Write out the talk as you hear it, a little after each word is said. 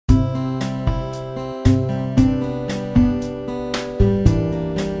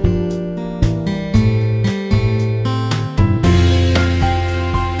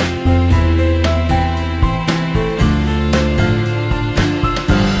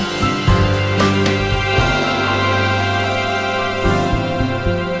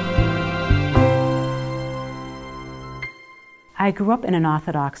I grew up in an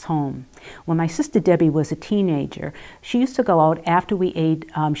Orthodox home. When my sister Debbie was a teenager, she used to go out after we ate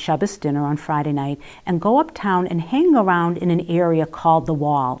Shabbos dinner on Friday night and go uptown and hang around in an area called The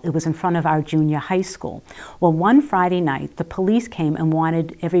Wall. It was in front of our junior high school. Well, one Friday night, the police came and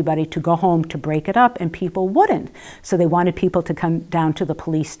wanted everybody to go home to break it up, and people wouldn't. So they wanted people to come down to the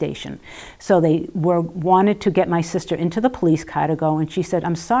police station. So they wanted to get my sister into the police car to go, and she said,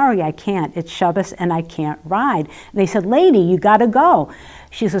 "I'm sorry, I can't. It's Shabbos and I can't ride." And they said, "Lady, you gotta go."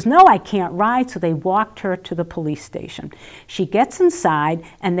 She says, "No, I can't ride." So they walked her to the police station. She gets inside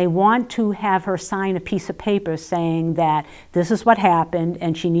and they want to have her sign a piece of paper saying that this is what happened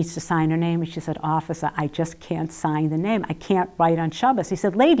and she needs to sign her name. And she said, "Officer, I just can't sign the name. I can't write on Shabbos." He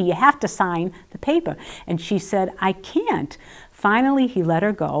said, "Lady, you have to sign the paper." And she said, "I can't." Finally, he let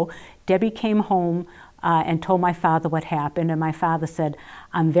her go. Debbie came home and told my father what happened, and my father said,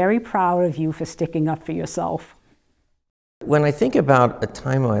 "I'm very proud of you for sticking up for yourself." When I think about a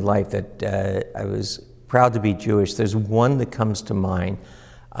time in my life that I was proud to be Jewish, there's one that comes to mind.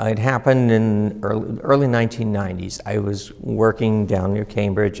 It happened in early 1990s. I was working down near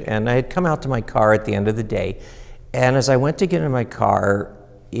Cambridge, and I had come out to my car at the end of the day. And as I went to get in my car,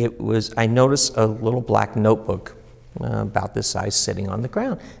 I noticed a little black notebook about this size sitting on the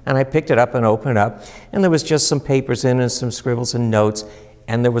ground. And I picked it up and opened it up, and there was just some papers in and some scribbles and notes,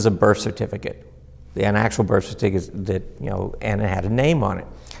 and there was a birth certificate. An actual birth certificate that, and it had a name on it.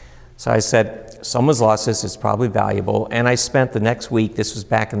 So I said, someone's lost this, it's probably valuable. And I spent the next week, this was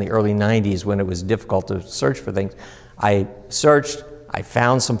back in the early 90s when it was difficult to search for things. I searched, I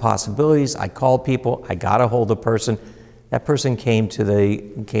found some possibilities, I called people, I got a hold of a person. That person came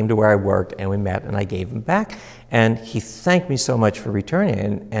to where I worked, and we met, and I gave him back. And he thanked me so much for returning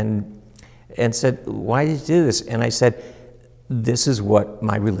it and said, "Why did you do this?" And I said, "This is what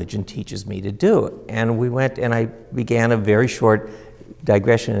my religion teaches me to do." And we went and I began a very short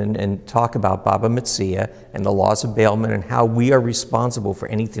digression and talk about Baba Metzia and the laws of bailment and how we are responsible for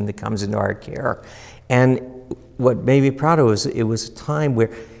anything that comes into our care. And what made me proud of it was a time where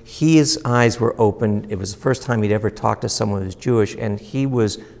his eyes were opened. It was the first time he'd ever talked to someone who was Jewish, and he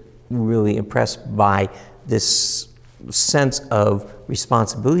was really impressed by this sense of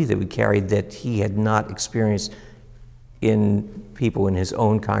responsibility that we carried that he had not experienced in people in his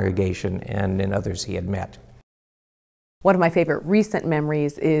own congregation and in others he had met. One of my favorite recent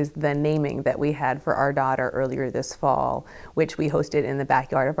memories is the naming that we had for our daughter earlier this fall, which we hosted in the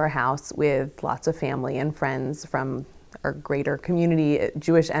backyard of our house with lots of family and friends from our greater community,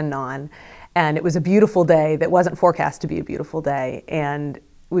 Jewish and non. And it was a beautiful day that wasn't forecast to be a beautiful day. And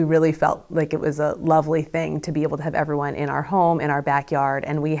we really felt like it was a lovely thing to be able to have everyone in our home, in our backyard.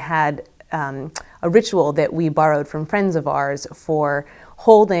 And we had a ritual that we borrowed from friends of ours for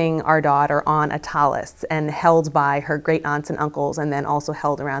holding our daughter on a tallis and held by her great aunts and uncles, and then also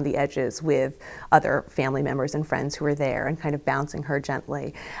held around the edges with other family members and friends who were there, and kind of bouncing her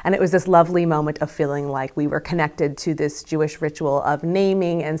gently. And it was this lovely moment of feeling like we were connected to this Jewish ritual of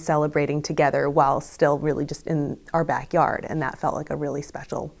naming and celebrating together while still really just in our backyard, and that felt like a really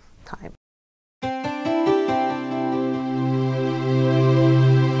special time.